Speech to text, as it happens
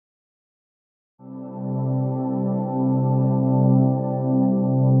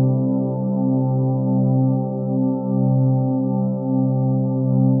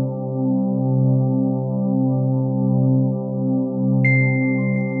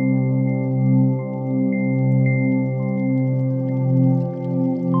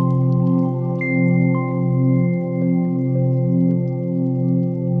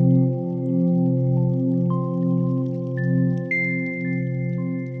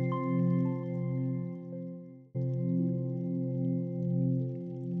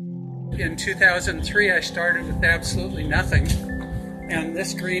in 2003, I started with absolutely nothing. And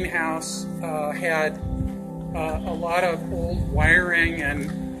this greenhouse had a lot of old wiring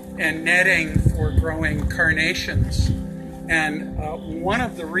and netting for growing carnations. And one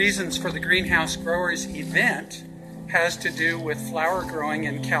of the reasons for the Greenhouse Growers event has to do with flower growing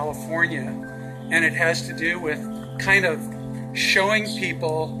in California. And it has to do with kind of showing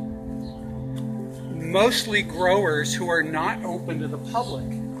people, mostly growers who are not open to the public.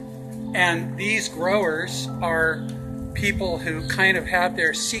 And these growers are people who kind of have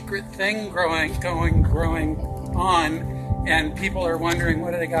their secret thing growing on, and people are wondering,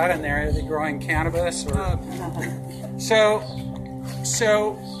 what do they got in there? Are they growing cannabis? Or so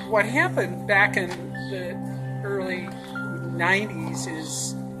what happened back in the early 90s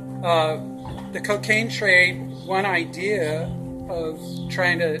is the cocaine trade, one idea of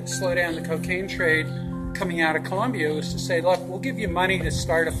trying to slow down the cocaine trade coming out of Colombia was to say, look, we'll give you money to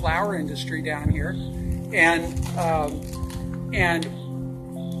start a flower industry down here. And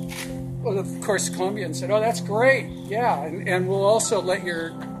well, of course, the Colombians said, oh, that's great, yeah, and we'll also let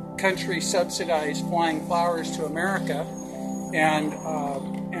your country subsidize flying flowers to America. And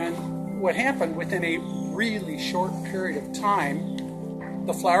what happened, within a really short period of time,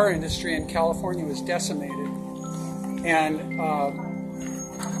 the flower industry in California was decimated. And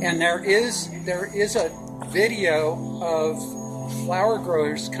there is a video of flower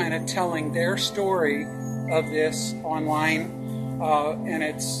growers kind of telling their story of this online, and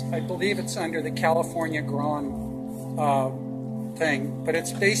I believe it's under the California Grown thing. But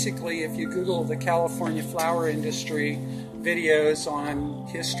it's basically, if you Google the California flower industry videos on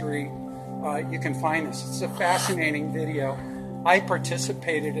history, you can find this. It's a fascinating video. I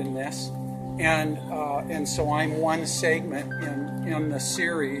participated in this, and so I'm one segment in the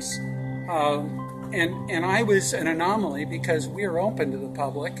series. And I was an anomaly because we are open to the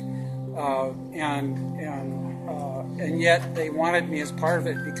public, and yet they wanted me as part of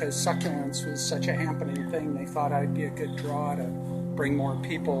it because succulents was such a happening thing. They thought I'd be a good draw to bring more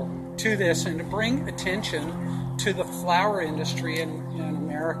people to this and to bring attention to the flower industry in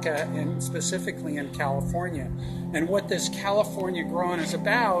America, and specifically in California. And what this California Grown is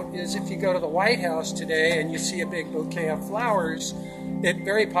about is, if you go to the White House today and you see a big bouquet of flowers, it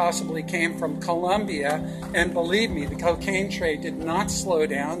very possibly came from Colombia. And believe me, the cocaine trade did not slow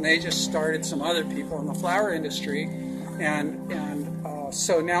down. They just started some other people in the flower industry.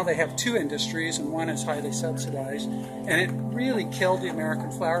 So now they have two industries, and one is highly subsidized. And it really killed the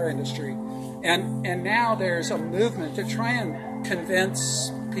American flower industry. And now there's a movement to try and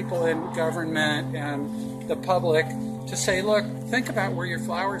convince people in government and the public to say, look, think about where your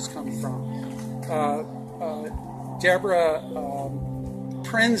flowers come from. Deborah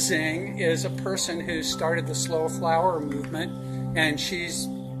Prinzing is a person who started the slow flower movement, and she's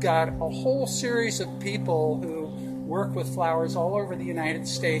got a whole series of people who work with flowers all over the United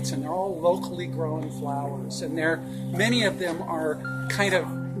States, and they're all locally grown flowers, and many of them are kind of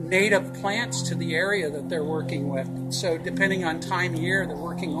native plants to the area that they're working with. So depending on time of year, they're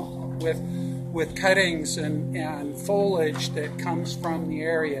working with cuttings and foliage that comes from the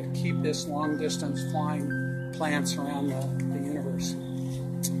area to keep this long distance flying plants around the universe.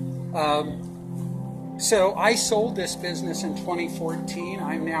 So I sold this business in 2014.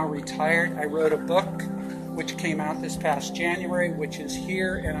 I'm now retired. I wrote a book which came out this past January, which is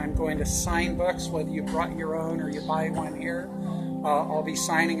here, and I'm going to sign books, whether you brought your own or you buy one here. I'll be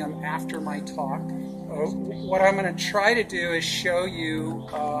signing them after my talk. What I'm going to try to do is show you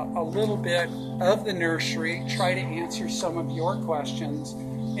a little bit of the nursery, try to answer some of your questions,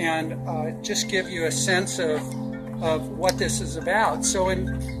 and just give you a sense of what this is about. So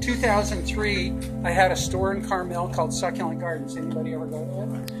in 2003, I had a store in Carmel called Succulent Gardens. Anybody ever go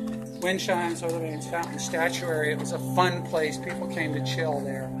to it? Wind chimes, weather vanes, fountain, statuary. It was a fun place. People came to chill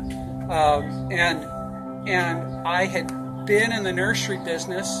there. And I had been in the nursery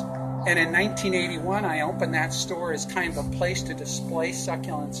business, and in 1981 I opened that store as kind of a place to display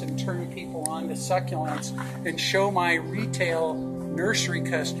succulents and turn people on to succulents and show my retail nursery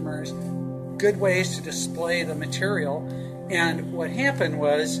customers good ways to display the material. And what happened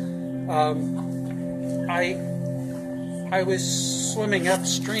was I was swimming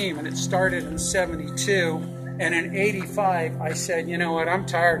upstream, and it started in 72, and in 85 I said, you know what, I'm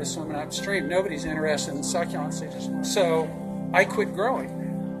tired of swimming upstream. Nobody's interested in succulents. So I quit growing.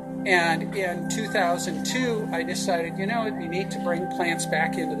 And in 2002 I decided, you know, it'd be neat to bring plants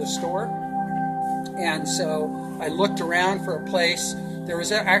back into the store. And so I looked around for a place. There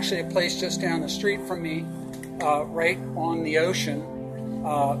was actually a place just down the street from me, right on the ocean.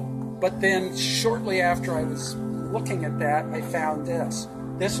 But then shortly after I was looking at that, I found this.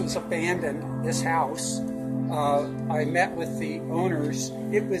 this was abandoned, this house. I met with the owners.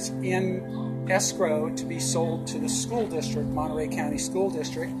 It was in escrow to be sold to the school district, Monterey County School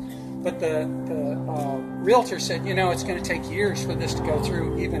District. But the realtor said, you know, it's going to take years for this to go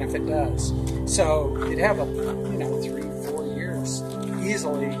through, even if it does. So you'd have 3-4 years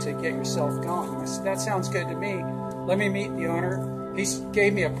easily to get yourself going. I said, that sounds good to me. Let me meet the owner. He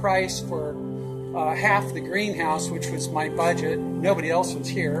gave me a price for half the greenhouse, which was my budget. Nobody else was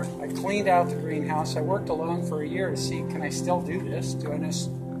here. I cleaned out the greenhouse. I worked alone for a year to see, can I still do this?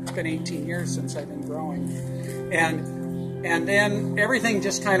 It's been 18 years since I've been growing. And then everything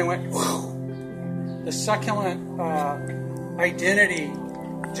just kind of went, whew. The succulent identity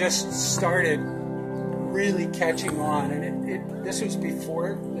just started really catching on. And this was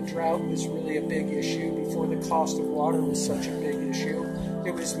before the drought was really a big issue, before the cost of water was such a big issue.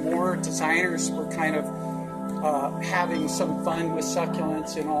 It was more designers were kind of having some fun with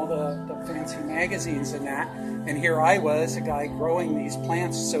succulents in all the fancy magazines and that. And here I was, a guy growing these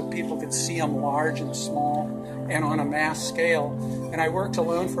plants so people could see them large and small and on a mass scale. And I worked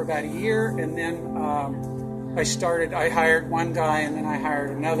alone for about a year, and then I hired one guy, and then I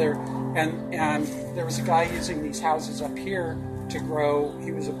hired another. And there was a guy using these houses up here to grow.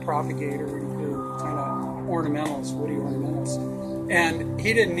 He was a propagator and grew kind of ornamentals, woody ornamentals. And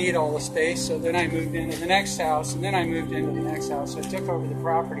he didn't need all the space, so then I moved into the next house, and then I moved into the next house. So I took over the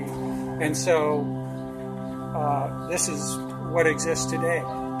property. And so this is what exists today.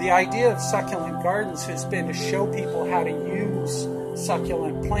 The idea of succulent gardens has been to show people how to use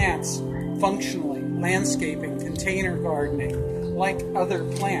succulent plants functionally, landscaping, container gardening, like other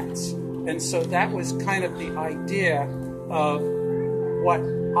plants. And so that was kind of the idea of what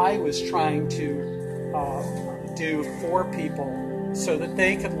I was trying to do for people so that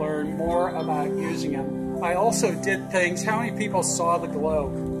they could learn more about using them. I also did things. How many people saw the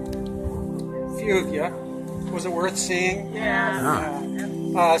globe? A few of you. Was it worth seeing?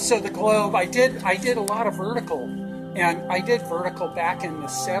 Yeah. So the globe, I did a lot of vertical, and I did vertical back in the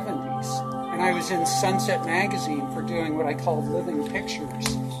 70s, and I was in Sunset Magazine for doing what I called living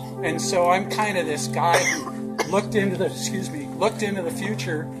pictures. And so I'm kind of this guy who looked into the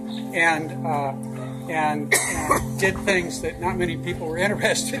future and did things that not many people were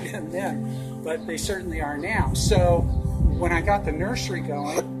interested in then, but they certainly are now. So when I got the nursery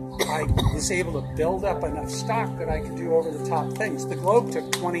going, I was able to build up enough stock that I could do over-the-top things. The globe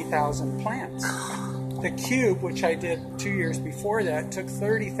took 20,000 plants. The cube, which I did 2 years before that, took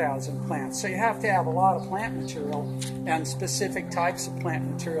 30,000 plants. So you have to have a lot of plant material and specific types of plant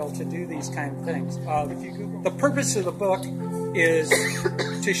material to do these kind of things. The purpose of the book is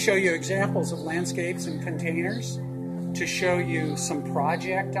to show you examples of landscapes and containers, to show you some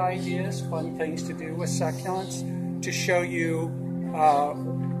project ideas, fun things to do with succulents, to show you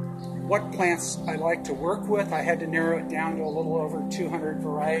what plants I like to work with. I had to narrow it down to a little over 200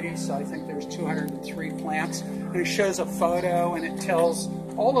 varieties, so I think there's 203 plants. And it shows a photo, and it tells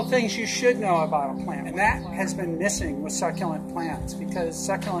all the things you should know about a plant. And that has been missing with succulent plants, because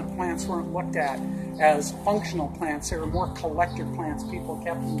succulent plants weren't looked at as functional plants. They were more collector plants. People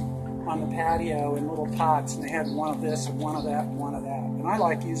kept them on the patio in little pots, and they had one of this and one of that and one of that. And I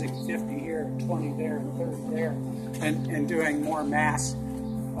like using 50 here and 20 there and 30 there and doing more mass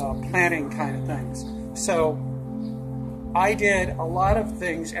planting kind of things. So I did a lot of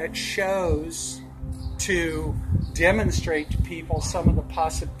things at shows to demonstrate to people some of the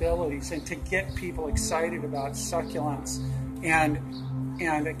possibilities and to get people excited about succulents. And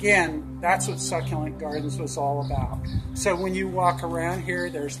again, that's what Succulent Gardens was all about. So when you walk around here,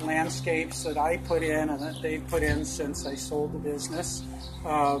 there's landscapes that I put in and that they've put in since I sold the business.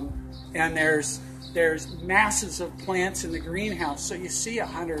 And there's masses of plants in the greenhouse. So you see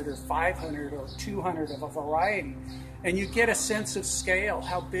 100 or 500 or 200 of a variety. And you get a sense of scale,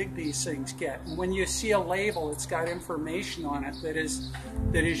 how big these things get. And when you see a label, it's got information on it that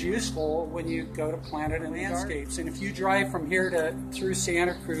is useful when you go to plant it in landscapes. And if you drive from here through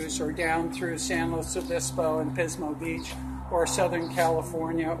Santa Cruz or down through San Luis Obispo and Pismo Beach or Southern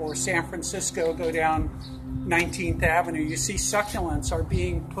California or San Francisco, go down 19th Avenue, you see succulents are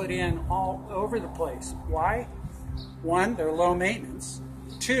being put in all over the place. Why? One, they're low maintenance.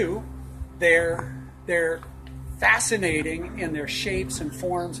 Two, they're fascinating in their shapes and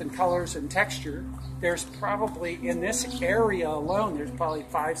forms and colors and texture. There's probably, in this area alone, there's probably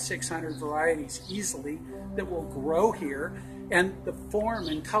 500-600 varieties easily that will grow here. And the form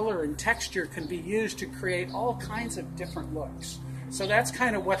and color and texture can be used to create all kinds of different looks. So that's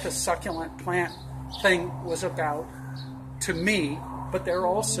kind of what the succulent plant thing was about to me. But they're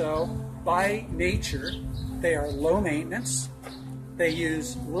also, by nature, they are low maintenance. They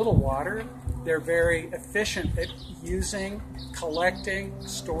use little water. They're very efficient at using, collecting,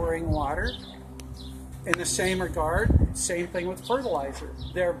 storing water. In the same regard, same thing with fertilizer.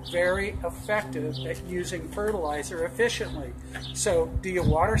 They're very effective at using fertilizer efficiently. So, do you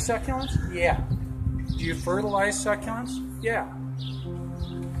water succulents? Yeah. Do you fertilize succulents? Yeah.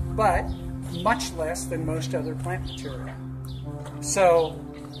 But much less than most other plant material. So,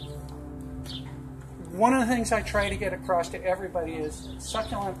 one of the things I try to get across to everybody is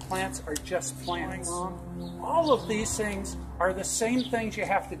succulent plants are just plants. All of these things are the same things you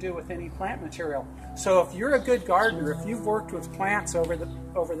have to do with any plant material. So if you're a good gardener, if you've worked with plants over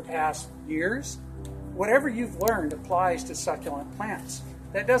the past years, whatever you've learned applies to succulent plants.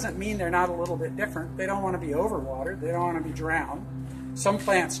 That doesn't mean they're not a little bit different. They don't want to be overwatered. They don't want to be drowned. Some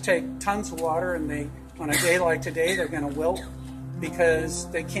plants take tons of water, and on a day like today, they're going to wilt because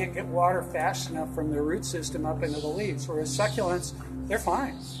they can't get water fast enough from their root system up into the leaves. Whereas succulents, they're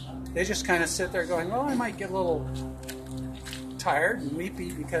fine. They just kind of sit there going, well, I might get a little tired and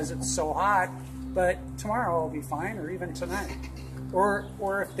weepy because it's so hot, but tomorrow I'll be fine, or even tonight.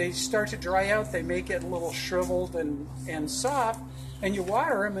 Or if they start to dry out, they may get a little shriveled and soft, and you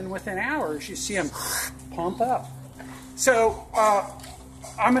water them, and within hours you see them pump up. So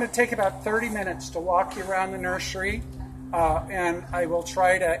I'm going to take about 30 minutes to walk you around the nursery, and I will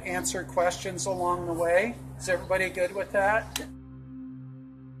try to answer questions along the way. Is everybody good with that?